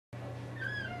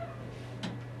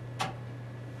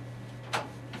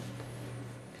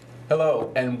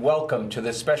Hello and welcome to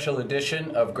this special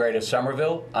edition of Greater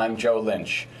Somerville. I'm Joe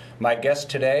Lynch. My guest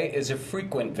today is a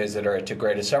frequent visitor to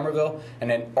Greater Somerville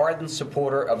and an ardent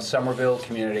supporter of Somerville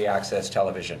Community Access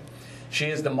Television. She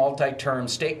is the multi-term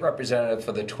state representative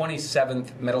for the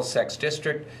 27th Middlesex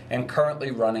District and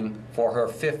currently running for her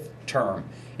 5th term.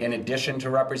 In addition to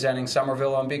representing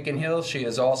Somerville on Beacon Hill, she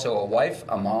is also a wife,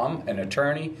 a mom, an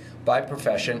attorney by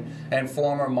profession, and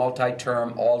former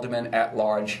multi-term alderman at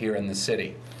large here in the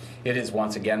city. It is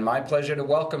once again my pleasure to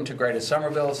welcome to Greater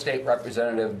Somerville State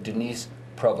Representative Denise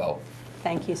Provost.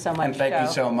 Thank you so much, And thank Joe. you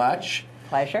so much.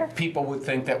 Pleasure. People would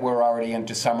think that we're already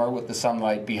into summer with the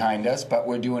sunlight behind us, but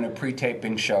we're doing a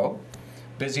pre-taping show.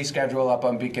 Busy schedule up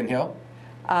on Beacon Hill?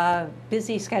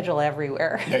 Busy schedule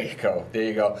everywhere. There you go. There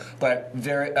you go. But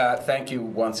thank you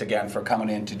once again for coming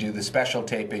in to do the special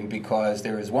taping, because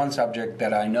there is one subject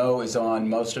that I know is on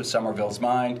most of Somerville's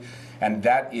mind, and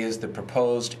that is the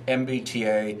proposed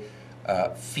MBTA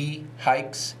fee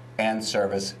hikes and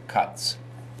service cuts.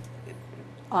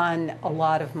 On a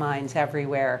lot of minds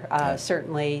everywhere,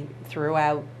 certainly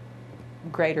throughout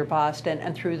Greater Boston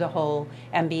and through the whole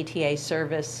MBTA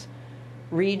service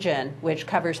region, which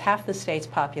covers half the state's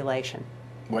population.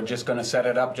 We're just going to set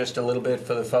it up just a little bit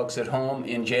for the folks at home.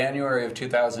 In January of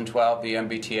 2012, the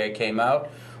MBTA came out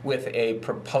with a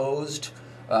proposed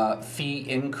fee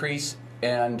increase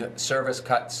and service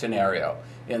cut scenario.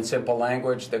 In simple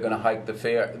language, they're going to hike the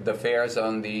fares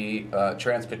on the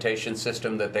transportation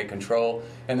system that they control,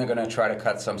 and they're going to try to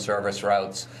cut some service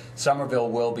routes.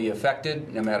 Somerville will be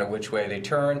affected no matter which way they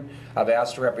turn. I've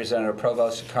asked Representative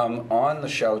Provost to come on the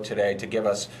show today to give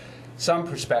us some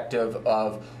perspective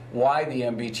of why the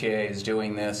MBTA is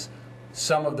doing this,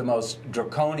 some of the most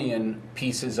draconian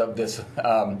pieces of this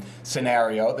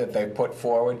scenario that they put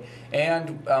forward.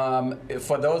 And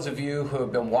for those of you who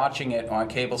have been watching it on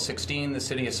Cable 16, the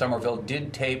City of Somerville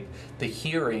did tape the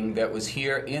hearing that was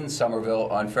here in Somerville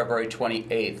on February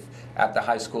 28th at the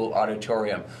high school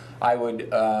auditorium. I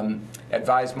would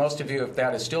advise most of you, if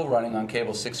that is still running on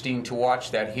Cable 16, to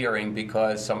watch that hearing,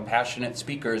 because some passionate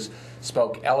speakers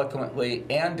spoke eloquently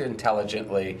and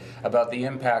intelligently about the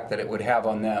impact that it would have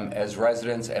on them as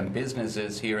residents and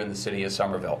businesses here in the City of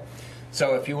Somerville.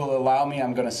 So if you will allow me,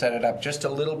 I'm going to set it up just a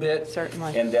little bit.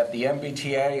 Certainly. In that the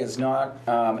MBTA is not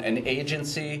an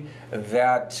agency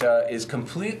that is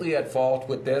completely at fault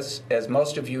with this. As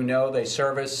most of you know, they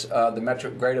service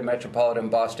the greater metropolitan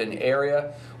Boston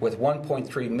area with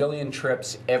 1.3 million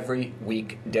trips every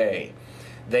weekday.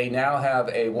 They now have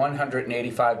a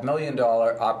 $185 million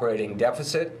operating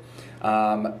deficit.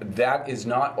 That is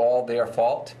not all their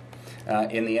fault.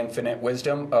 In the infinite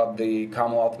wisdom of the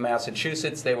Commonwealth of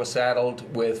Massachusetts, they were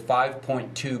saddled with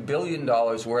 $5.2 billion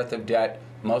worth of debt,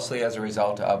 mostly as a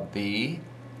result of the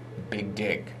Big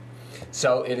Dig.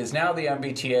 So it is now the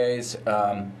MBTA's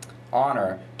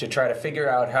honor to try to figure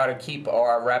out how to keep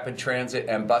our rapid transit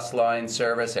and bus line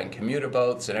service and commuter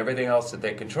boats and everything else that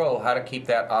they control, how to keep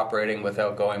that operating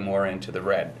without going more into the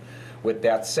red. With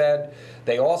that said,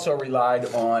 they also relied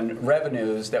on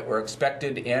revenues that were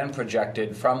expected and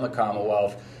projected from the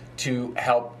Commonwealth to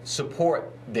help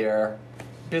support their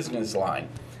business line.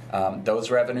 Those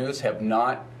revenues have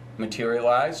not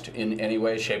materialized in any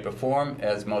way, shape, or form.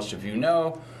 As most of you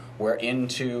know, we're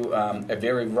into a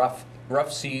very rough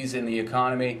seas in the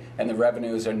economy, and the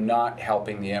revenues are not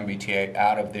helping the MBTA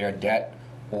out of their debt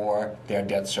or their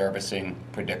debt servicing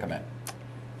predicament.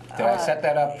 Did I set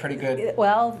that up pretty good?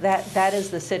 Well, that is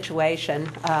the situation.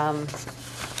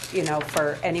 You know,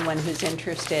 for anyone who's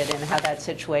interested in how that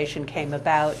situation came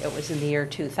about, it was in the year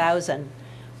 2000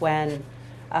 when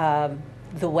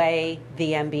the way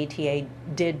the MBTA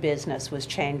did business was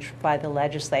changed by the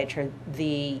legislature.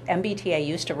 The MBTA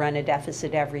used to run a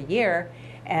deficit every year,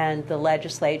 and the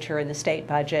legislature and the state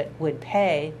budget would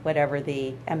pay whatever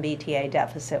the MBTA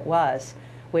deficit was,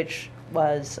 which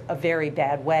was a very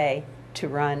bad way to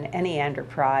run any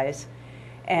enterprise.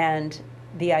 And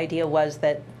the idea was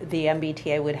that the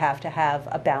MBTA would have to have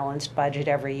a balanced budget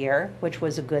every year, which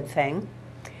was a good thing,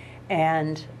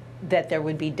 and that there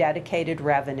would be dedicated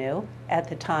revenue. At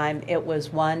the time, it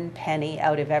was 1 penny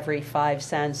out of every 5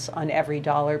 cents on every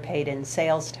dollar paid in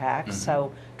sales tax,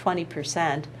 so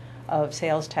 20% of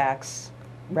sales tax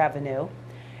revenue.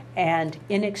 And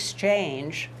in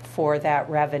exchange for that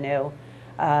revenue,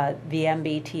 the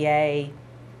MBTA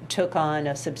took on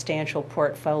a substantial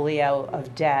portfolio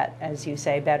of debt, as you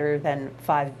say, better than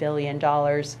 $5 billion,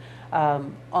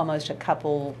 almost a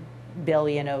couple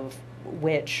billion of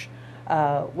which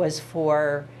was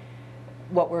for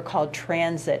what were called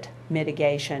transit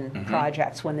mitigation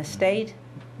projects. When the state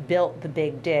built the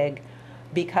Big Dig,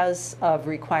 because of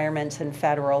requirements in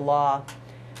federal law,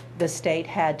 the state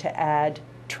had to add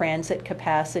transit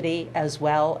capacity as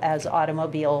well as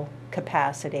automobile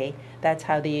capacity. That's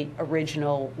how the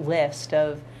original list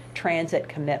of transit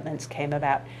commitments came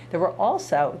about. There were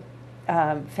also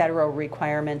federal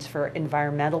requirements for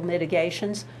environmental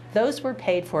mitigations. Those were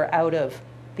paid for out of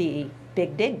the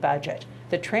Big Dig budget.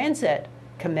 The transit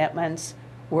commitments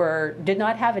did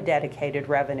not have a dedicated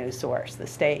revenue source. The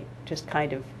state just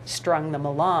kind of strung them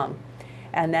along.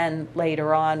 And then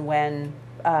later on, when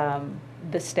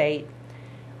the state,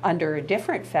 under a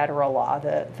different federal law,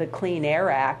 the Clean Air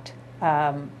Act,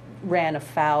 ran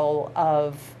afoul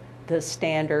of the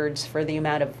standards for the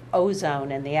amount of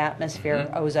ozone in the atmosphere,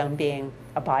 ozone being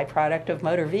a byproduct of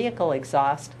motor vehicle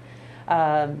exhaust.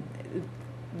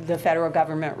 The federal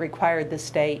government required the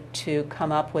state to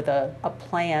come up with a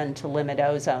plan to limit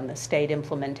ozone, the State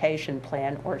Implementation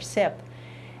Plan, or SIP.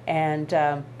 And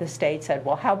the state said,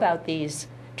 well, how about these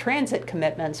transit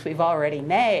commitments we've already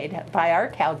made? By our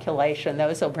calculation,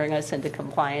 those will bring us into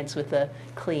compliance with the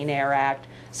Clean Air Act.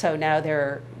 So now there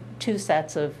are two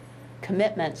sets of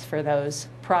commitments for those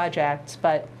projects,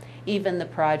 but even the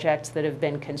projects that have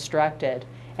been constructed,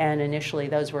 and initially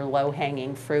those were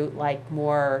low-hanging fruit, like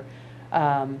more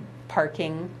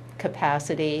parking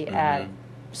capacity at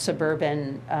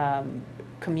suburban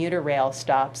commuter rail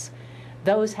stops,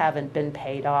 those haven't been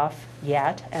paid off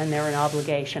yet, and they're an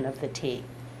obligation of the T.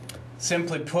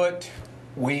 Simply put,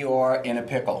 we are in a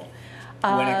pickle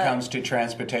when it comes to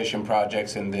transportation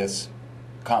projects in this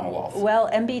Commonwealth. Well,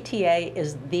 MBTA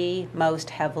is the most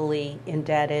heavily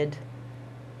indebted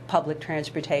public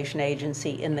transportation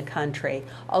agency in the country,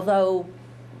 although,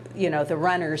 you know, the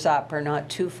runners-up are not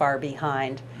too far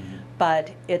behind.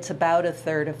 But it's about a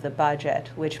third of the budget,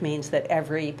 which means that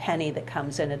every penny that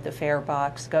comes in at the fare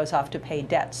box goes off to pay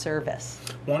debt service.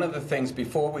 One of the things,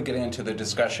 before we get into the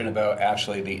discussion about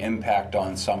actually the impact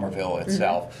on Somerville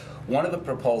itself, one of the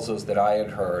proposals that I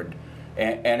had heard,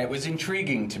 and it was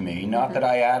intriguing to me, not that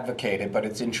I advocated, but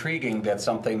it's intriguing that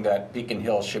something that Beacon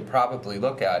Hill should probably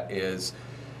look at is,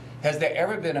 has there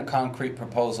ever been a concrete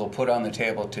proposal put on the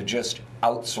table to just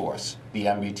outsource the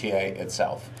MBTA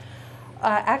itself?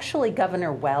 Actually,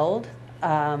 Governor Weld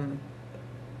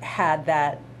had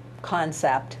that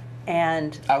concept.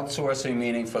 And outsourcing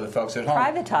meaning, for the folks at home,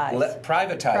 privatize.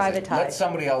 Privatize it. Let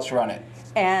somebody else run it.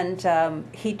 And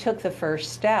he took the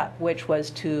first step, which was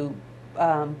to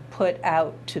put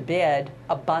out to bid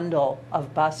a bundle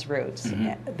of bus routes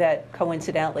that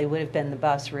coincidentally would have been the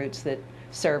bus routes that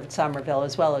served Somerville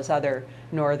as well as other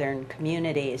northern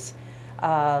communities.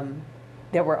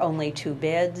 There were only 2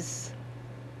 bids,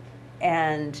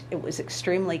 and it was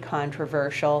extremely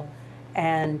controversial.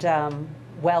 And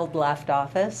Weld left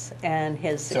office, and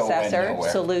his successor,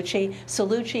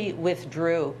 Cellucci,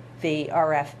 withdrew the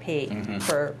RFP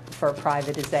for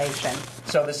privatization.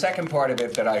 So the second part of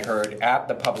it that I heard at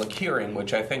the public hearing,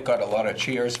 which I think got a lot of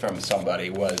cheers from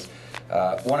somebody, was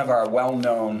one of our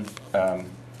well-known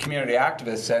community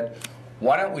activists said,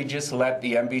 why don't we just let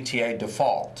the MBTA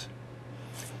default?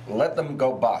 Let them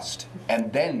go bust,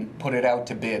 and then put it out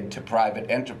to bid to private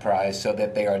enterprise so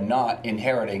that they are not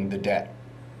inheriting the debt.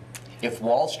 If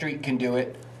Wall Street can do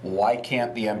it, why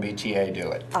can't the MBTA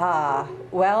do it?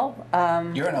 Well...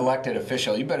 You're an elected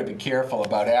official. You better be careful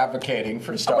about advocating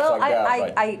for stuff like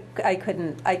that.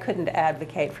 I couldn't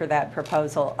advocate for that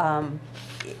proposal.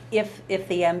 If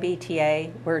the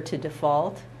MBTA were to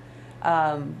default,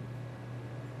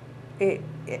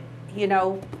 you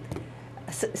know,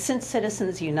 since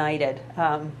Citizens United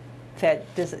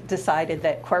that decided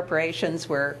that corporations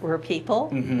were people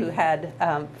who had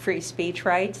free speech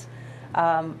rights,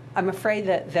 I'm afraid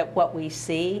that what we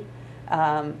see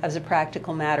as a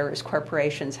practical matter is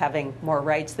corporations having more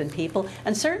rights than people,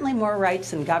 and certainly more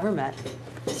rights than government.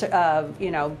 So,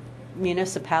 you know,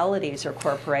 municipalities are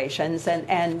corporations,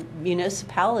 and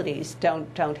municipalities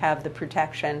don't have the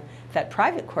protection that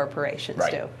private corporations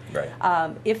do. Right.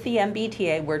 If the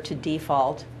MBTA were to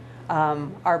default,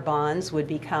 our bonds would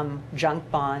become junk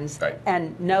bonds,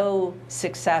 and no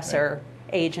successor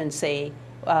agency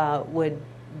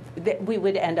we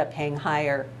would end up paying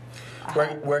higher.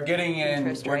 We're getting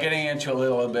into a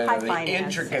little bit of the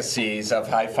intricacies of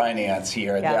high finance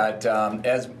here. Yeah. That,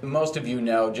 as most of you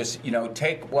know, just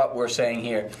take what we're saying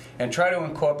here and try to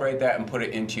incorporate that and put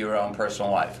it into your own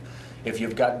personal life. If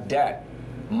you've got debt,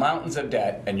 mountains of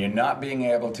debt, and you're not being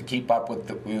able to keep up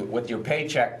with your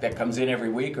paycheck that comes in every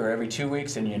week or every 2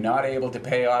 weeks, and you're not able to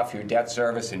pay off your debt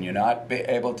service, and you're not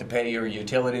able to pay your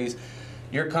utilities,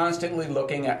 you're constantly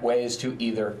looking at ways to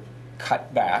either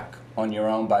cut back on your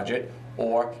own budget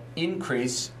or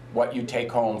increase what you take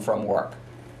home from work.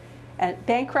 And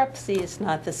bankruptcy is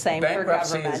not the same for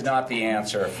Bankruptcy government. is not the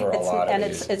answer for a lot of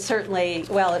these. And it's certainly,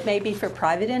 well, it may be for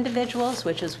private individuals,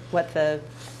 which is what the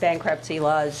bankruptcy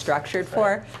law is structured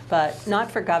for, Right. but not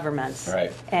for governments.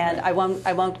 Right. And I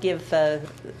won't give the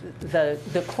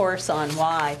course on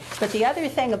why. But the other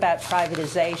thing about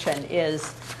privatization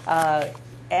is,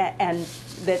 and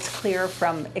that's clear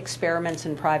from experiments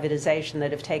in privatization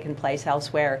that have taken place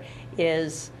elsewhere,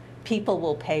 is people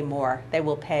will pay more. They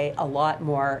will pay a lot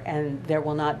more, and there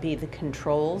will not be the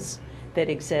controls that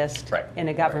exist Right. in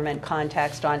a government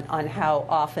context on how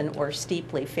often or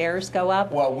steeply fares go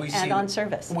up, and on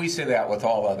service. We see that with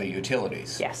all other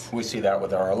utilities. Yes. We see that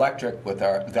with our electric, with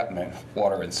our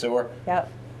water and sewer.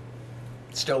 Yep.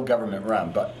 Still government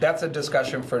run, but that's a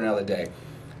discussion for another day.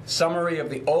 Summary of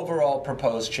the overall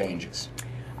proposed changes.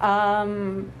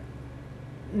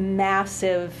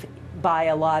 Massive by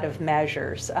a lot of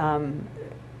measures.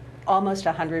 Almost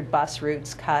 100 bus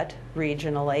routes cut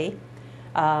regionally.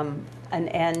 An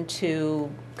end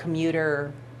to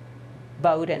commuter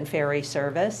boat and ferry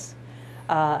service.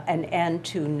 An end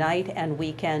to night and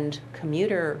weekend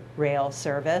commuter rail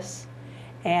service.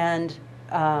 And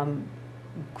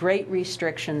great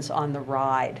restrictions on the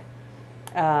ride.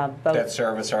 Both That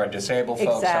service our disabled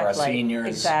folks, our seniors.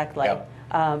 Exactly.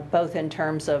 Yep. Both in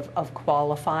terms of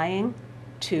qualifying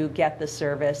to get the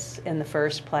service in the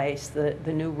first place. The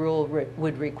new rule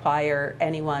would require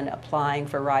anyone applying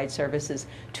for ride services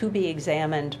to be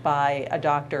examined by a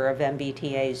doctor of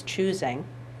MBTA's choosing.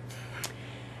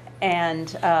 And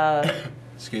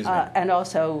Excuse me. And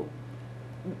also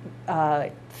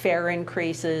fare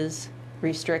increases,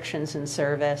 restrictions in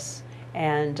service,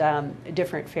 and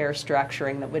different fare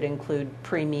structuring that would include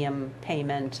premium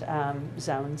payment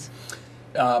zones.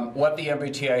 What the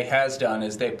MBTA has done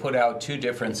is they put out two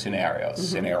different scenarios. Mm-hmm.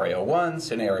 Scenario 1,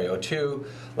 Scenario 2.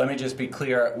 Let me just be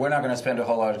clear, we're not going to spend a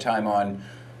whole lot of time on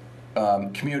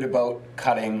commuter boat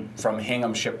cutting from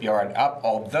Hingham Shipyard up,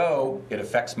 although it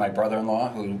affects my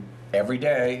brother-in-law, who every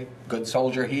day, good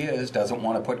soldier he is, doesn't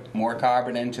want to put more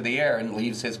carbon into the air and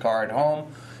leaves his car at home,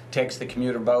 takes the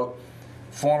commuter boat.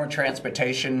 Former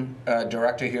transportation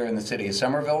director here in the city of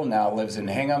Somerville, now lives in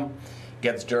Hingham,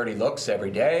 gets dirty looks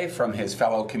every day from his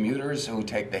fellow commuters who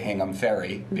take the Hingham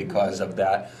ferry because of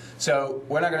that. So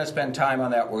we're not going to spend time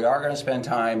on that. We are going to spend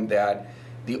time that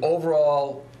the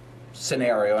overall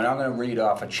scenario, and I'm going to read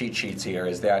off of cheat sheets here,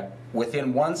 is that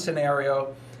within one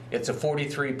scenario, it's a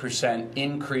 43%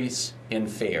 increase in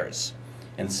fares.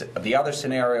 In the other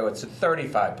scenario, it's a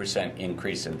 35%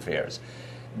 increase in fares.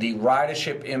 The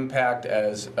ridership impact,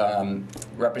 as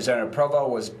Representative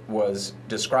Provost was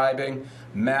describing,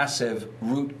 massive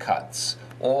route cuts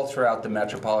all throughout the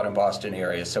metropolitan Boston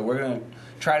area. So we're going to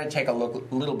try to take a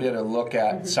little bit of a look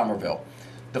at Somerville.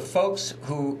 The folks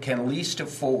who can least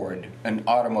afford an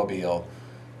automobile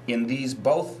in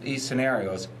both these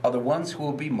scenarios are the ones who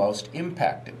will be most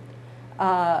impacted.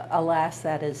 Alas,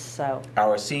 that is so.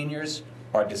 Our seniors,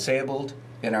 our disabled,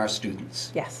 and our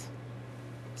students. Yes.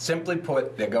 Simply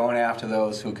put, they're going after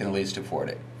those who can least afford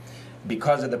it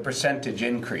because of the percentage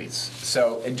increase.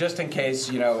 So just in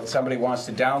case, somebody wants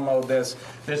to download this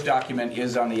document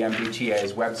is on the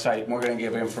MBTA's website, and we're going to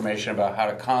give information about how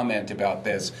to comment about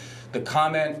this. The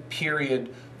comment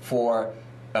period for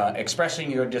expressing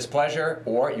your displeasure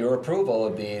or your approval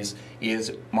of these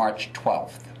is March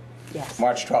 12th. Yes.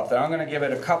 March 12th. And I'm going to give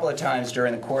it a couple of times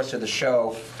during the course of the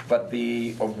show, but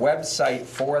the website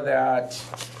for that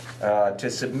to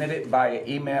submit it via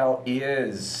email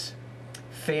is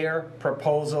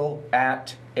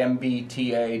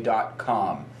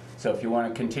fairproposal@mbta.com. So if you want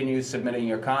to continue submitting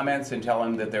your comments and tell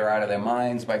them that they're out of their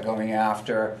minds by going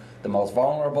after the most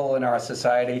vulnerable in our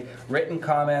society, written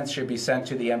comments should be sent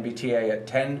to the MBTA at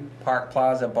 10 Park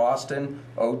Plaza, Boston,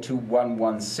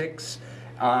 02116,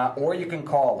 or you can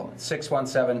call them,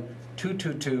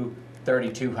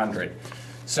 617-222-3200.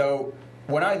 So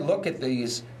when I look at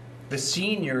these, the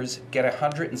seniors get a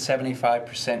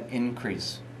 175%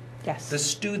 increase. Yes. The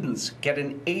students get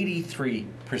an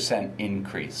 83%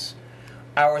 increase.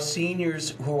 Our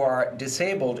seniors who are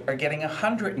disabled are getting a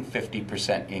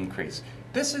 150% increase.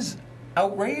 This is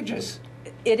outrageous.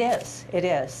 It is.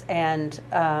 And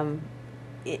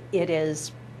it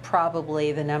is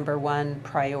probably the number one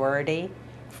priority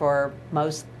for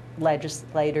most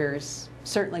legislators,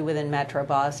 certainly within Metro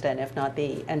Boston, if not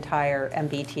the entire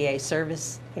MBTA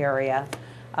service area.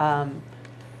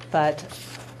 But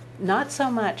not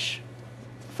so much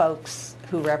folks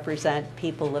who represent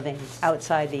people living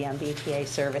outside the MBTA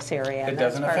service area. It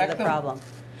doesn't that's part affect of the them. problem.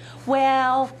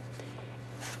 Well,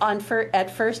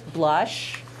 at first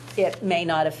blush, it may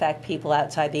not affect people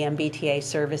outside the MBTA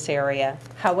service area.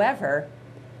 However,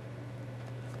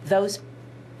 those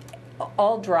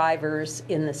all drivers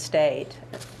in the state,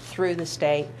 through the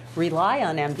state, rely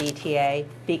on MBTA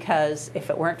because if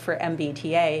it weren't for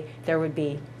MBTA, there would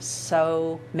be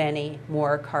so many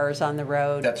more cars on the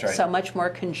road. That's right. So much more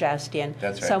congestion.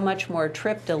 That's right. So much more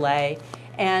trip delay,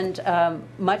 and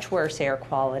much worse air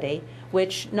quality,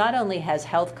 which not only has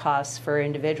health costs for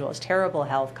individuals, terrible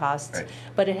health costs, right,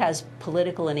 but it has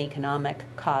political and economic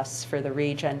costs for the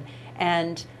region.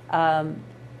 And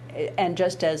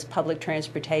just as public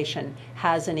transportation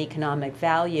has an economic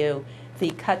value,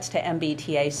 the cuts to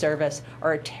MBTA service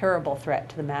are a terrible threat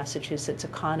to the Massachusetts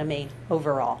economy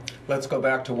overall. Let's go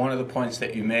back to one of the points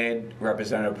that you made,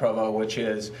 Representative Provo, which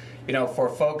is, for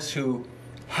folks who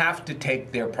have to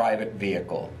take their private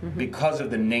vehicle because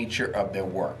of the nature of their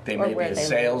work. They may be a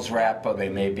sales rep, or they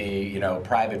may be,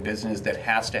 private business that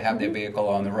has to have their vehicle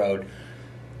on the road.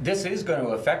 This is going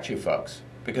to affect you folks.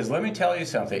 Because let me tell you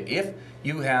something, if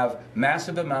you have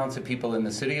massive amounts of people in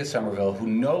the city of Somerville who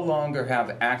no longer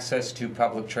have access to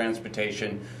public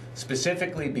transportation,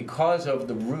 specifically because of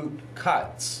the route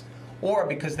cuts, or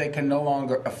because they can no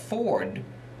longer afford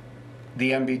the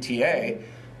MBTA,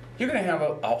 you're going to have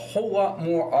a whole lot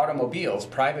more automobiles,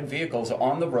 private vehicles,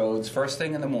 on the roads first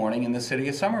thing in the morning in the city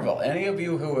of Somerville. Any of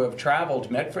you who have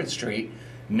traveled Medford Street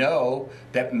know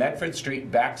that Medford Street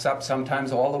backs up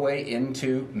sometimes all the way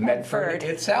into Medford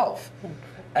itself.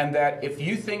 And that if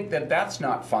you think that that's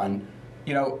not fun,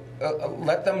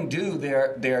 let them do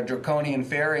their draconian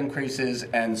fare increases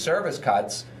and service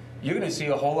cuts. You're going to see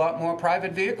a whole lot more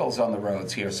private vehicles on the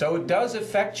roads here. So it does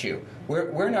affect you.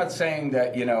 We're not saying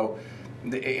that,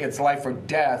 it's life or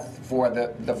death for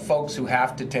the folks who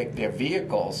have to take their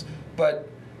vehicles, but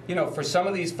for some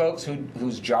of these folks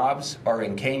whose jobs are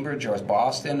in Cambridge or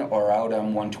Boston or out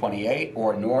on 128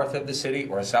 or north of the city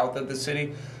or south of the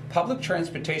city, public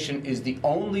transportation is the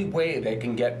only way they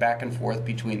can get back and forth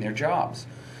between their jobs.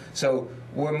 So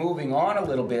we're moving on a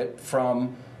little bit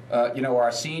from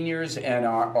our seniors and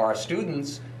our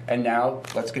students, and now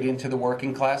let's get into the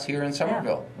working class here in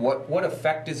Somerville. Yeah. What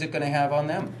effect is it going to have on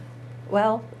them?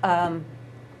 Well,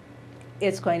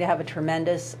 it's going to have a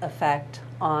tremendous effect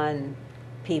on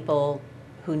people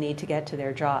who need to get to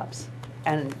their jobs.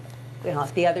 And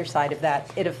the other side of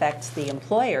that, it affects the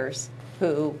employers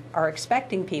who are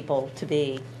expecting people to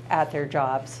be at their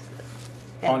jobs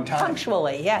on time.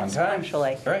 Punctually, yes, on time.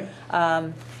 Punctually. Right.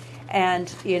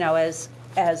 And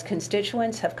as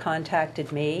constituents have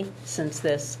contacted me since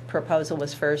this proposal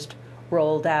was first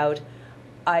rolled out,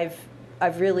 I've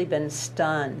really been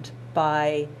stunned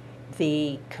by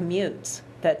the commutes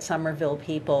that Somerville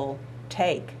people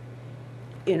take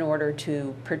in order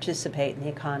to participate in the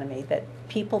economy, that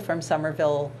people from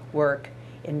Somerville work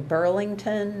in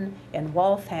Burlington, in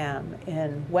Waltham,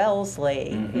 in Wellesley,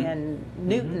 in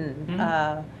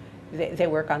Newton. They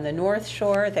work on the North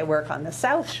Shore, they work on the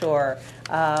South Shore.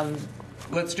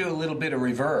 Let's do a little bit of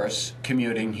reverse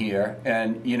commuting here.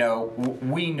 And,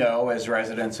 we know as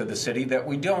residents of the city that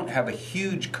we don't have a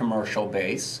huge commercial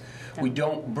base. We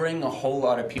don't bring a whole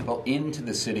lot of people into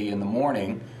the city in the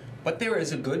morning. But there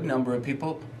is a good number of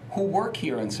people who work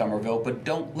here in Somerville but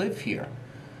don't live here.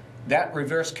 That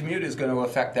reverse commute is going to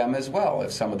affect them as well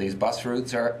if some of these bus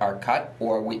routes are cut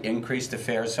or we increase the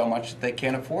fares so much that they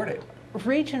can't afford it.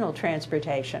 Regional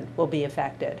transportation will be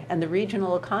affected, and the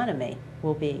regional economy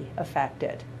will be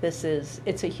affected.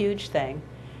 It's a huge thing,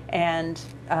 and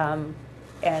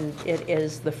it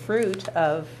is the fruit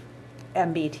of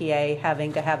MBTA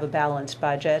having to have a balanced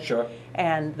budget. Sure.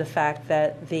 And the fact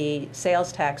that the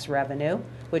sales tax revenue,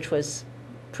 which was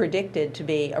predicted to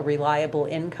be a reliable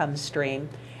income stream,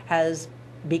 has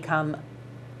become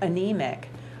anemic.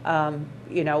 There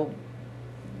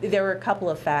are a couple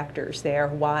of factors there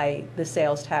why the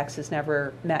sales tax has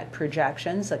never met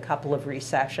projections, a couple of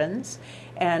recessions,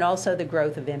 and also the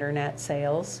growth of internet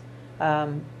sales.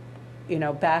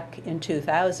 Back in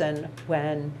 2000,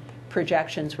 when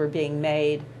projections were being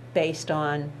made based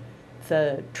on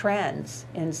the trends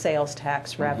in sales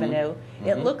tax revenue,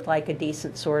 it looked like a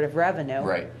decent sort of revenue.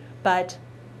 Right. But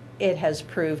it has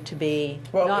proved to be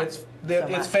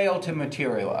it's failed to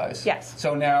materialize. Yes.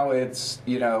 So now it's,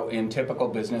 in typical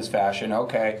business fashion,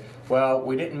 okay, well,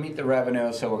 we didn't meet the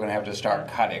revenue, so we're going to have to start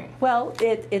cutting. Well,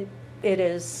 it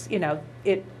is,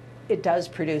 it does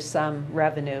produce some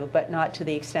revenue, but not to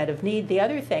the extent of need. The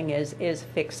other thing is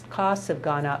fixed costs have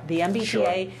gone up. The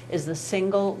MBTA is the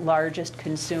single largest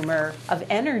consumer of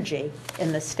energy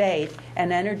in the state,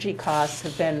 and energy costs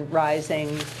have been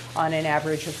rising on an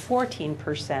average of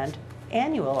 14%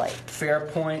 annually. Fair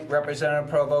point, Representative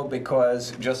Provo,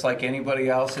 because just like anybody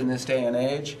else in this day and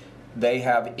age, they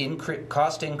have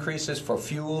cost increases for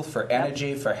fuel, for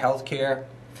energy, for healthcare,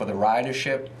 for the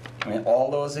ridership. I mean, all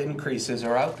those increases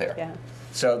are out there. Yeah.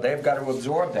 So they've got to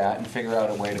absorb that and figure out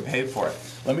a way to pay for it.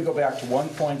 Let me go back to one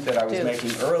point that I was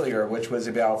making earlier, which was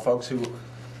about folks who,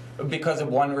 because of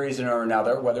one reason or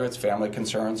another, whether it's family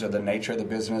concerns or the nature of the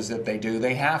business that they do,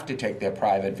 they have to take their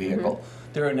private vehicle.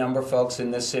 There are a number of folks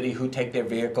in this city who take their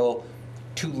vehicle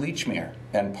to Lechmere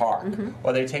and park,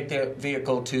 or they take their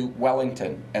vehicle to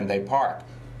Wellington and they park.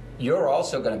 You're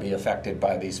also going to be affected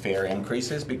by these fare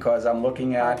increases, because I'm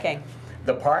looking at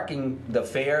the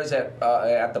fares at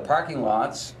the parking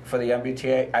lots for the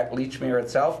MBTA at Lechmere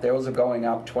itself. Those are going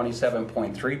up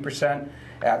 27.3%.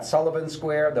 At Sullivan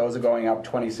Square, those are going up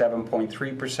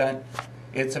 27.3%.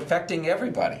 It's affecting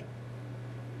everybody.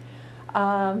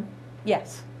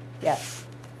 Yes.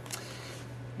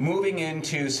 Moving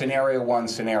into scenario 1,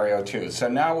 scenario 2. So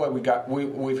now what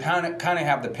we've kind of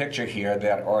have the picture here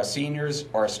that our seniors,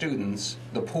 our students,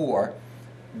 the poor,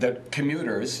 the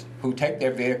commuters who take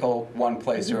their vehicle one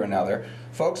place or another,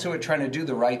 folks who are trying to do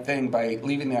the right thing by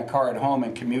leaving their car at home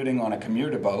and commuting on a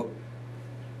commuter boat,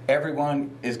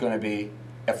 everyone is going to be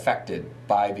affected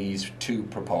by these two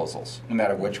proposals, no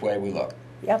matter which way we look.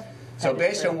 Yep. So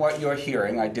based on what you're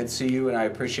hearing, I did see you and I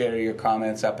appreciated your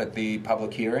comments up at the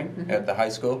public hearing at the high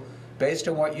school. Based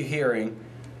on what you're hearing,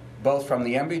 both from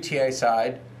the MBTA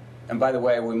side, and by the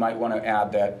way, we might want to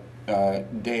add that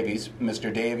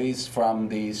Mr. Davies from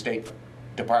the State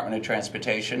Department of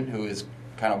Transportation, who is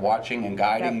kind of watching and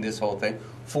guiding this whole thing,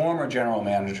 former general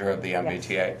manager of the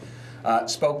MBTA,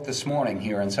 spoke this morning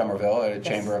here in Somerville at a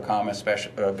Chamber of Commerce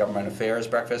Special Government Affairs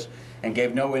breakfast and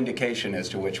gave no indication as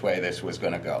to which way this was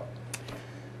going to go.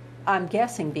 I'm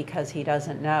guessing because he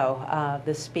doesn't know.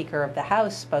 The Speaker of the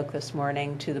House spoke this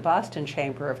morning to the Boston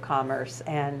Chamber of Commerce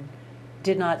and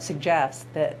did not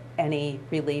suggest that any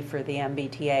relief for the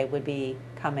MBTA would be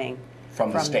coming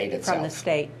from the state itself. From the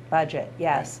state budget,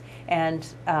 yes. Right.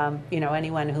 And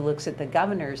anyone who looks at the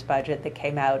governor's budget that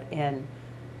came out in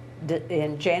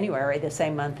January, the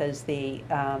same month as the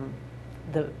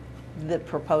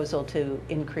proposal to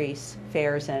increase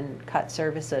fares and cut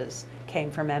services came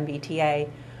from MBTA,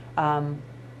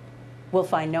 will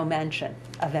find no mention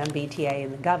of MBTA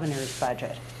in the governor's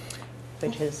budget,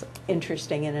 which is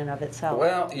interesting in and of itself.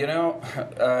 Well,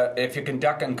 if you can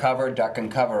duck and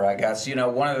cover, I guess.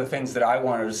 One of the things that I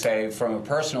wanted to say from a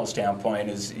personal standpoint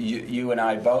is you and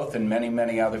I both and many,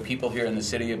 many other people here in the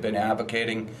city have been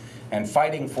advocating and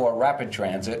fighting for rapid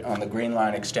transit on the Green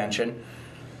Line extension.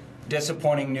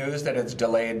 Disappointing news that it's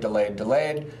delayed.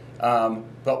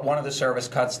 But one of the service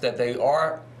cuts that they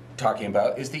are talking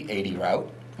about is the 80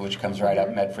 route, which comes right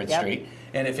up Medford Street.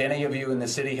 And if any of you in the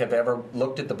city have ever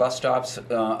looked at the bus stops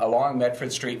along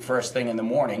Medford Street first thing in the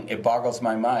morning, it boggles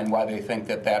my mind why they think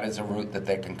that that is a route that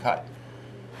they can cut.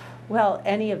 Well,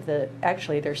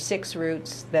 actually there's 6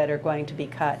 routes that are going to be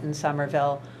cut in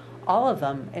Somerville, all of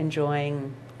them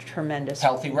enjoying tremendous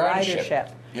healthy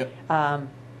ridership. Yep.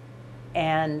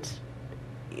 And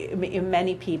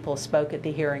many people spoke at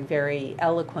the hearing very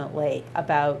eloquently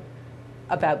about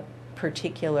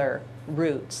particular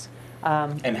routes.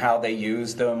 And how they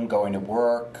use them, going to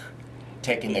work,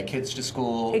 taking their kids to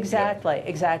school. Exactly.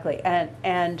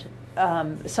 And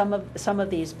some of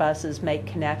these buses make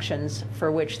connections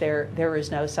for which there is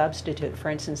no substitute.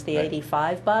 For instance, the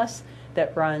 85 bus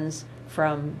that runs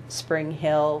from Spring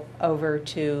Hill over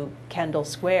to Kendall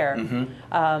Square.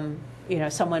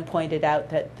 Someone pointed out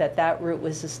that route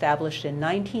was established in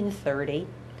 1930.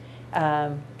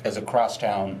 As a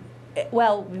crosstown.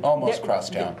 Well, almost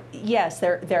crosstown. Yes,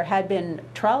 there had been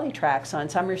trolley tracks on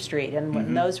Summer Street, and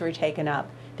when those were taken up,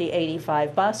 the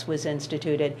 85 bus was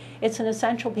instituted. It's an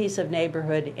essential piece of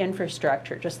neighborhood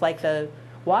infrastructure, just like the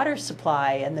water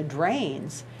supply and the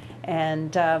drains.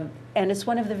 And it's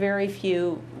one of the very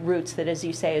few routes that, as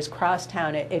you say, is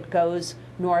crosstown. It goes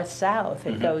north-south.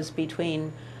 It goes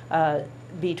between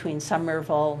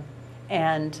Somerville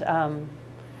and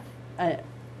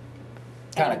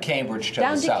kind of Cambridge to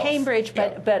down the to south. Cambridge,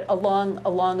 but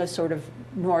along a sort of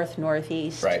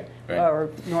north-northeast or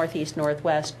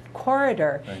northeast-northwest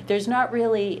corridor. Right. There's not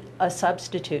really a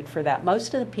substitute for that.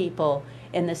 Most of the people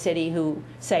in the city who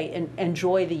say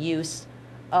enjoy the use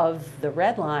of the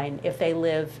Red Line, if they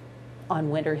live on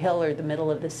Winter Hill or the middle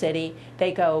of the city,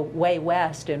 they go way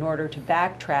west in order to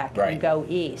backtrack and go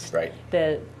east. Right.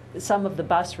 Some of the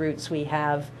bus routes we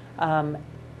have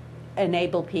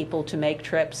enable people to make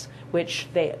trips which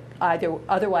they either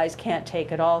otherwise can't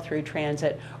take at all through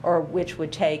transit, or which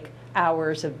would take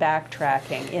hours of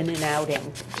backtracking in and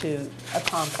outing to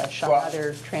accomplish on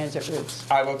other transit routes.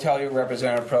 I will tell you,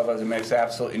 Representative Provost, it makes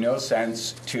absolutely no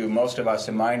sense to most of us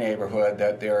in my neighborhood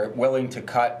that they're willing to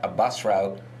cut a bus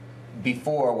route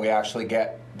before we actually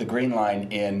get the Green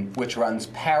Line in, which runs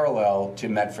parallel to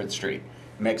Medford Street.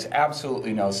 It makes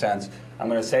absolutely no sense. I'm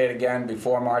going to say it again,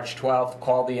 before March 12th,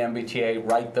 call the MBTA,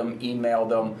 write them, email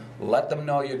them, let them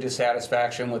know your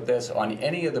dissatisfaction with this on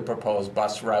any of the proposed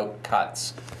bus route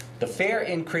cuts. The fare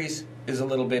increase is a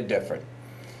little bit different.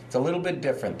 It's a little bit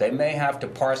different. They may have to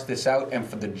parse this out, and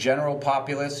for the general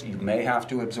populace, you may have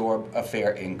to absorb a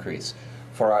fare increase.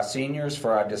 For our seniors,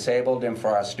 for our disabled, and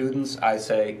for our students, I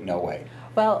say no way.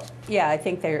 Well, yeah, I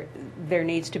think there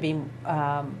needs to be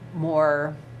a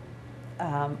more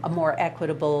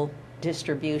equitable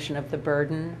distribution of the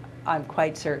burden. I'm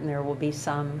quite certain there will be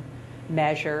some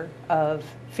measure of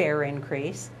fare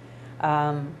increase,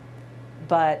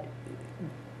 but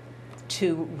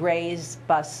to raise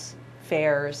bus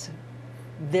fares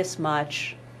this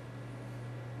much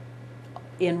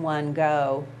in one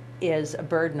go is a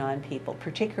burden on people,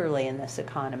 particularly in this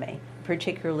economy,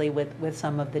 particularly with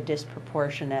some of the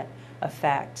disproportionate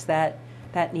effects. That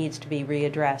needs to be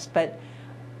readdressed. But,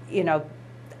 you know,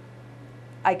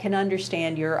 I can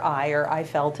understand your ire. I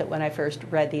felt it when I first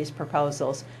read these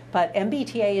proposals. But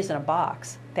MBTA is in a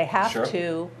box. They have Sure.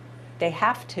 to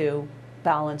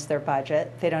balance their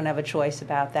budget. They don't have a choice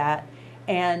about that.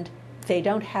 And they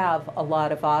don't have a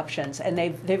lot of options. And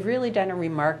they've really done a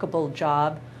remarkable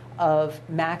job of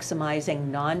maximizing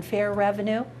non-fare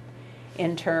revenue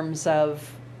in terms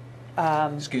of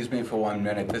Excuse me for 1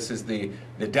 minute. This is the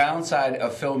downside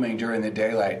of filming during the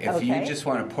daylight. If you Okay. just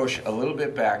want to push a little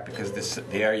bit back, because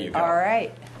there you go. all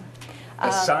right.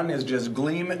 The sun is just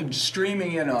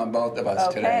streaming in on both of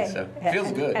us today, so it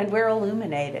feels good. And we're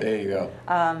illuminated. There you go.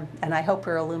 And I hope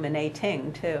we're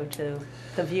illuminating, too, to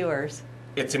the viewers.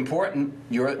 It's important.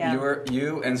 You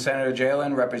and Senator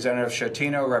Jalen, Representative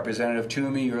Sciattino, Representative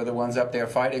Toomey, you're the ones up there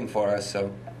fighting for us.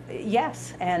 So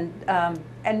Yes, and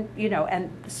you know, and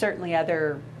certainly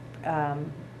other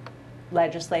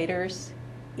legislators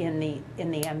in the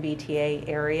MBTA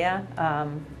area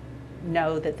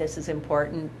know that this is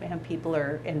important, and people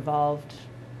are involved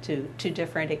to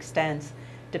different extents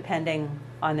depending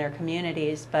on their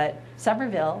communities. But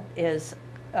Somerville is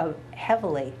a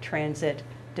heavily transit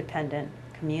dependent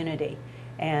community,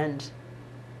 and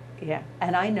yeah,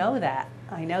 and I know that,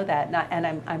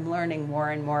 and I'm learning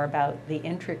more and more about the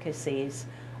intricacies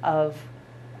of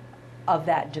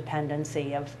that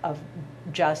dependency, of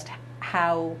just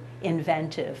how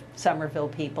inventive Somerville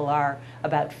people are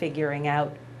about figuring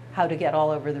out how to get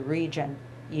all over the region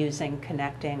using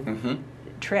connecting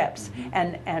trips.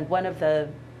 And one of the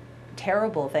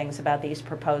terrible things about these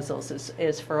proposals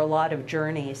is for a lot of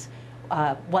journeys,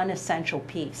 one essential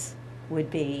piece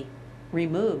would be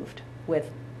removed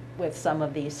with some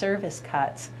of these service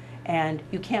cuts, and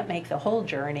you can't make the whole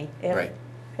journey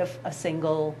if a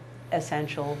single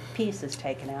essential piece is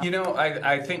taken out. You know,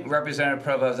 I think, Representative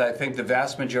Provost, I think the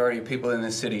vast majority of people in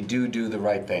this city do the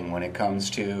right thing when it comes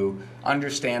to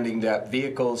understanding that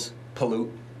vehicles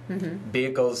pollute,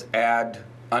 vehicles add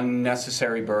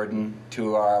unnecessary burden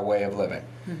to our way of living.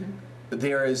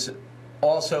 There is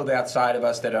also that side of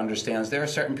us that understands there are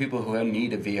certain people who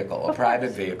need a vehicle, a private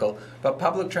vehicle, but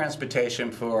public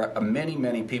transportation for many,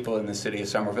 many people in the city of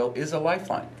Somerville is a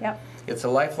lifeline. Yep. It's a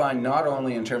lifeline not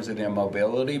only in terms of their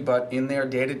mobility, but in their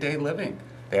day-to-day living.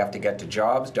 They have to get to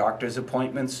jobs, doctor's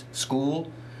appointments,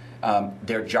 school.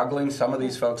 They're juggling, some of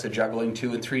these folks are juggling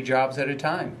 2 and 3 jobs at a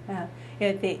time. Yeah.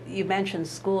 You mentioned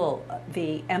school.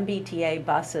 The MBTA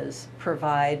buses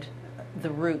provide the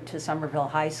route to Somerville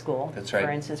High School, That's right.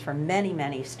 for instance, for many,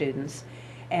 many students.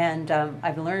 And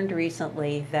I've learned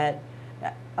recently that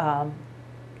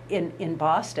in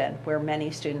Boston, where many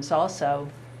students also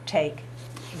take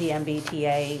the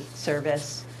MBTA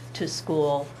service to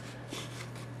school,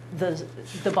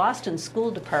 the Boston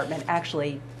School Department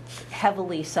actually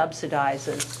heavily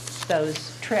subsidizes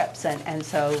those trips, and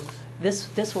so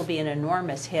this will be an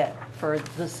enormous hit for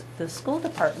the school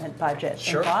department budget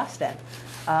in Boston.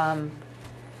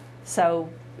 So,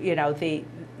 you know, the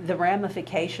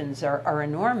ramifications are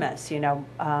enormous. You know,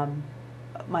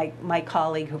 my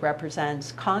colleague who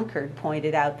represents Concord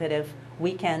pointed out that if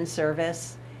weekend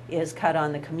service is cut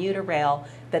on the commuter rail,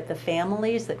 that the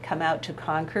families that come out to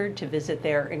Concord to visit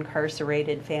their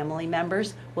incarcerated family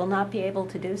members will not be able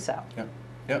to do so. Yep.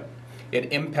 Yep.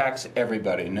 It impacts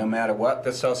everybody, no matter what the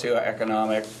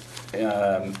socioeconomic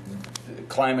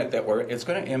climate that it's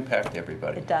going to impact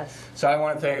everybody. It does. So I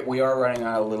want to say we are running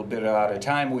on a little bit out of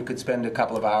time. We could spend a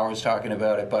couple of hours talking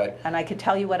about it, but... And I could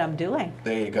tell you what I'm doing.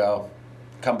 There you go.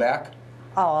 Come back.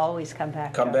 I'll always come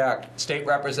back. Come back. State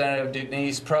Representative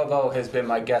Denise Provost has been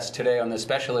my guest today on the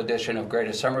special edition of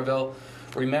Greater Somerville.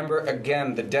 Remember,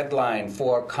 again, the deadline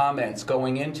for comments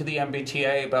going into the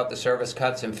MBTA about the service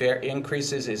cuts and fare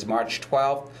increases is March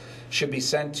 12th. Should be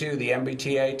sent to the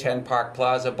MBTA, 10 Park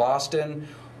Plaza, Boston.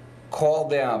 Call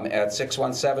them at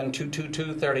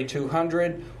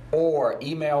 617-222-3200 or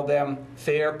email them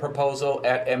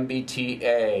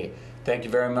fareproposal@mbta. Thank you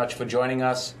very much for joining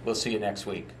us. We'll see you next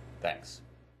week. Thanks.